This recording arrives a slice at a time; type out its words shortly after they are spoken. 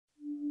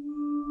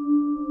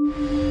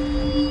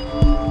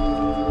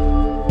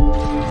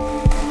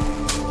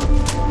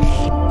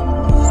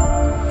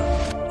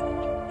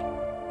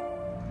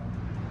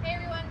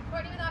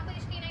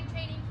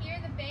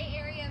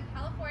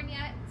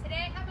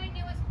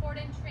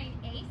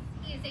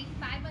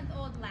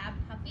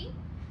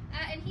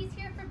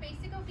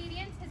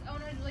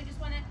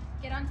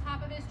on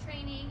top of his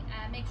training,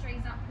 make sure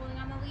he's not pulling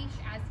on the leash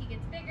as he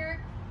gets bigger,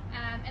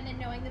 and then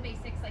knowing the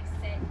basics like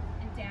sit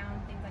and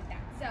down, things like that.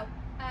 So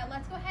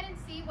let's go ahead and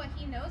see what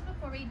he knows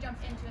before we jump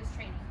into his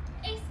training.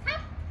 Ace,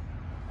 come.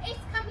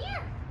 Ace, come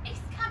here.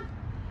 Ace, come.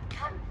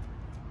 Come.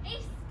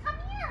 Ace, come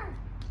here.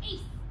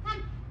 Ace,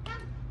 come.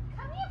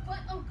 Come here, but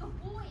oh,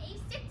 good boy.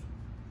 Ace, sit.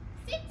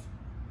 Sit.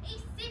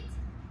 Ace, sit.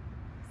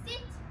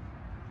 Sit.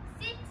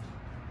 Sit.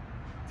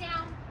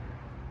 Down.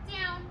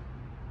 Down.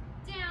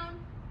 Down.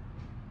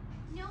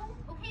 No.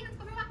 Okay, let's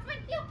go for a walk. Come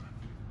on, heel.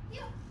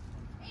 Heel.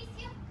 Ace,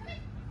 heel. Come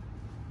in.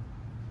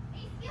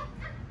 Ace, heel.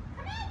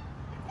 Come in.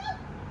 Let's go.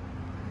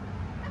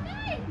 Come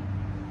in.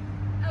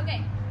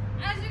 Okay.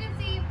 As you can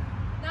see,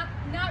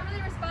 not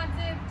really responsive.